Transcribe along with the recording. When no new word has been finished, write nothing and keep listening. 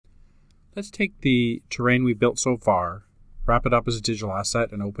Let's take the terrain we built so far, wrap it up as a digital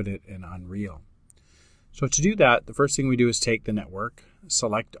asset, and open it in Unreal. So to do that, the first thing we do is take the network,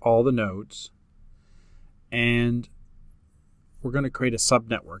 select all the nodes, and we're going to create a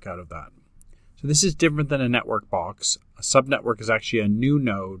subnetwork out of that. So this is different than a network box. A subnetwork is actually a new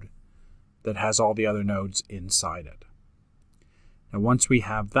node that has all the other nodes inside it. Now once we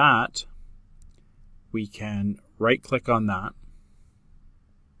have that, we can right-click on that.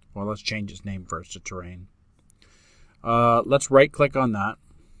 Well, let's change its name first to terrain. Let's right-click on that,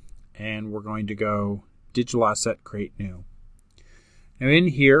 and we're going to go Digital Asset, Create New. Now in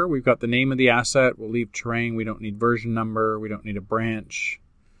here, we've got the name of the asset. We'll leave terrain. We don't need version number. We don't need a branch.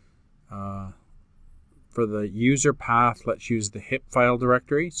 For the user path, let's use the HIP file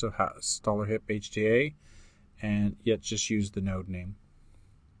directory, so $hip HTA, and yet just use the node name.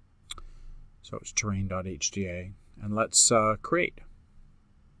 So it's terrain.hda, and let's create.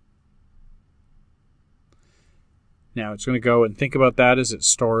 Now it's going to go and think about that as it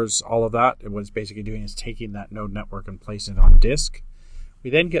stores all of that. And what it's basically doing is taking that node network and placing it on disk. We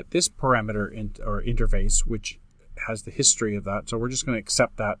then get this parameter or interface, which has the history of that. So we're just going to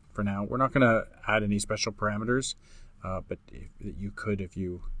accept that for now. We're not going to add any special parameters, but you could if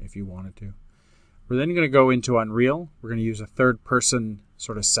you wanted to. We're then going to go into Unreal. We're going to use a third-person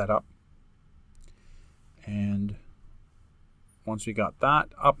sort of setup. And once we got that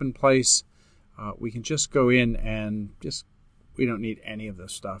up in place, we can just go in and we don't need any of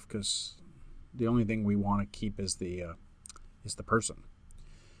this stuff because the only thing we want to keep is the person.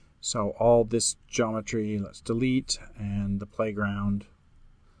 So all this geometry, let's delete, and the playground,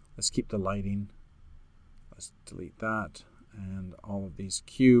 let's keep the lighting, let's delete that, and all of these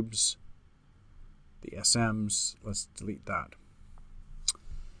cubes, the SMs, let's delete that.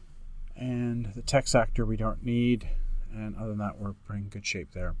 And the text actor we don't need, and other than that we're in good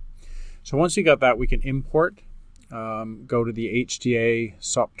shape there. So once we got that, we can import, go to the HDA,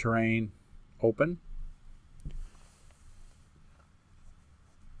 SOP terrain, open.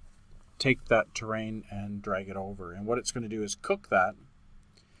 Take that terrain and drag it over. And what it's going to do is cook that,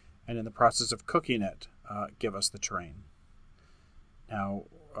 and in the process of cooking it, give us the terrain. Now,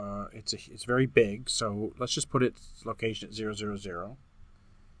 it's very big, so let's just put its location at 000.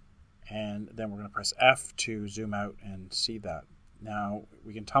 And then we're going to press F to zoom out and see that. Now,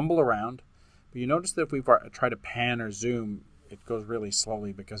 we can tumble around, but you notice that if we try to pan or zoom, it goes really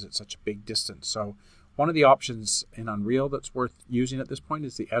slowly because it's such a big distance. So one of the options in Unreal that's worth using at this point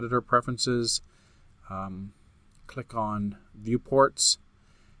is the Editor Preferences. Click on Viewports,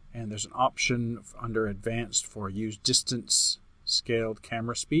 and there's an option under Advanced for Use Distance Scaled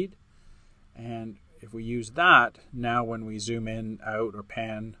Camera Speed. And if we use that, now when we zoom in, out, or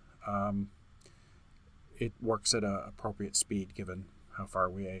pan, it works at an appropriate speed given how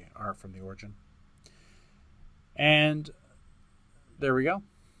far we are from the origin. And there we go.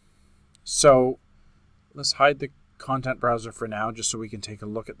 So let's hide the content browser for now just so we can take a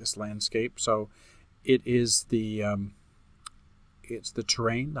look at this landscape. So it is it's the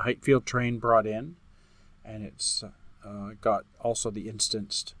terrain, the height field terrain brought in, and it's got also the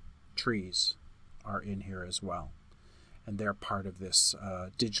instanced trees are in here as well. And they're part of this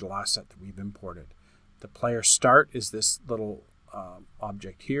digital asset that we've imported. The player start is this little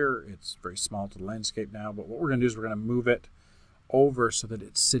object here. It's very small to the landscape now, but what we're going to do is we're going to move it over so that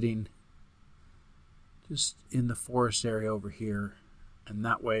it's sitting just in the forest area over here, and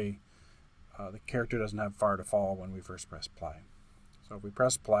that way the character doesn't have far to fall when we first press play. So if we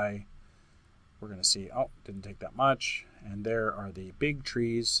press play, we're going to see, oh, didn't take that much, and there are the big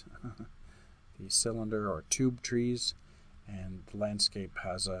trees, the cylinder or tube trees, and the landscape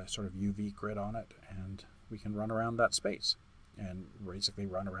has a sort of UV grid on it, and we can run around that space and basically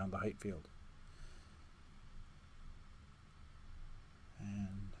run around the height field.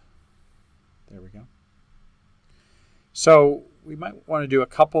 And there we go. So we might want to do a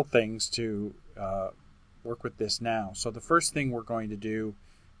couple things to work with this now. So the first thing we're going to do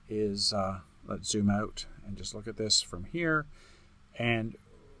is let's zoom out and just look at this from here, and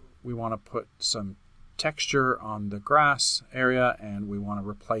we want to put some texture on the grass area, and we want to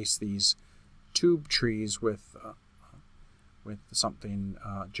replace these tube trees with something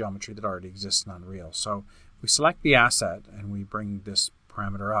geometry that already exists in Unreal. So we select the asset and we bring this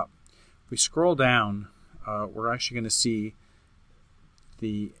parameter up. If we scroll down, we're actually going to see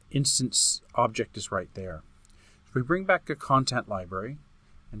the instance object is right there. If we bring back a content library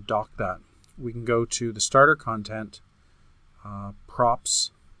and dock that, we can go to the starter content,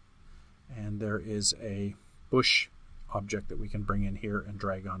 props, and there is a bush object that we can bring in here and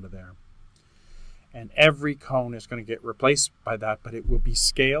drag onto there. And every cone is going to get replaced by that, but it will be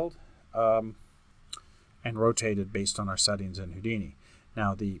scaled and rotated based on our settings in Houdini.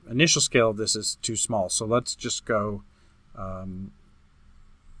 Now, the initial scale of this is too small, so let's just go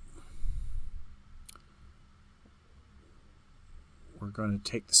we're going to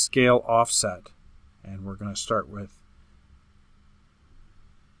take the scale offset, and we're going to start with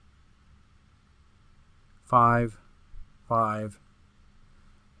 5, 5,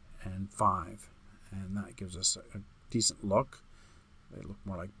 and 5. And that gives us a decent look. They look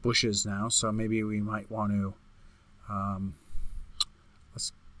more like bushes now, so maybe we might want to,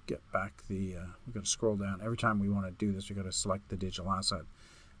 let's get back the, we're going to scroll down. Every time we want to do this, we've got to select the digital asset.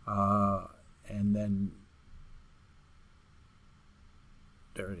 And then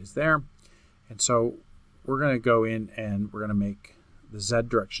there it is there. And so we're going to go in and we're going to make the Z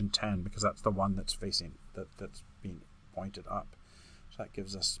direction 10 because that's the one that's facing, that's being pointed up. So that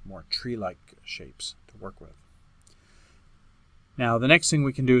gives us more tree-like shapes to work with. Now the next thing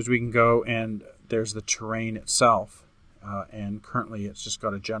we can do is we can go and there's the terrain itself. And currently it's just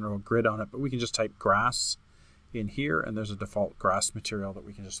got a general grid on it, but we can just type grass in here and there's a default grass material that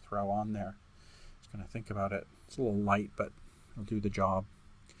we can just throw on there. Just going to think about it. It's a little light, but it'll do the job.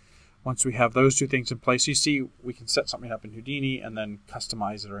 Once we have those two things in place, you see we can set something up in Houdini and then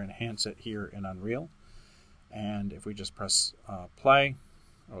customize it or enhance it here in Unreal. And if we just press play,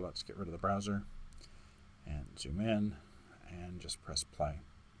 or let's get rid of the browser and zoom in and just press play.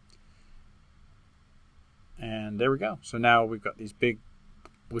 And there we go. So now we've got these big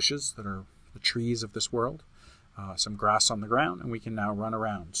bushes that are the trees of this world, some grass on the ground, and we can now run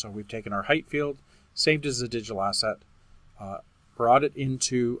around. So we've taken our height field, saved it as a digital asset, brought it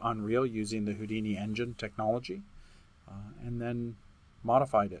into Unreal using the Houdini Engine technology, and then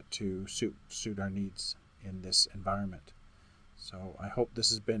modified it to suit our needs in this environment. So I hope this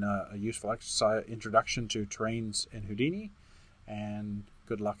has been a useful exercise, introduction to terrains in Houdini, and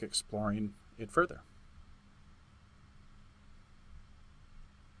good luck exploring it further.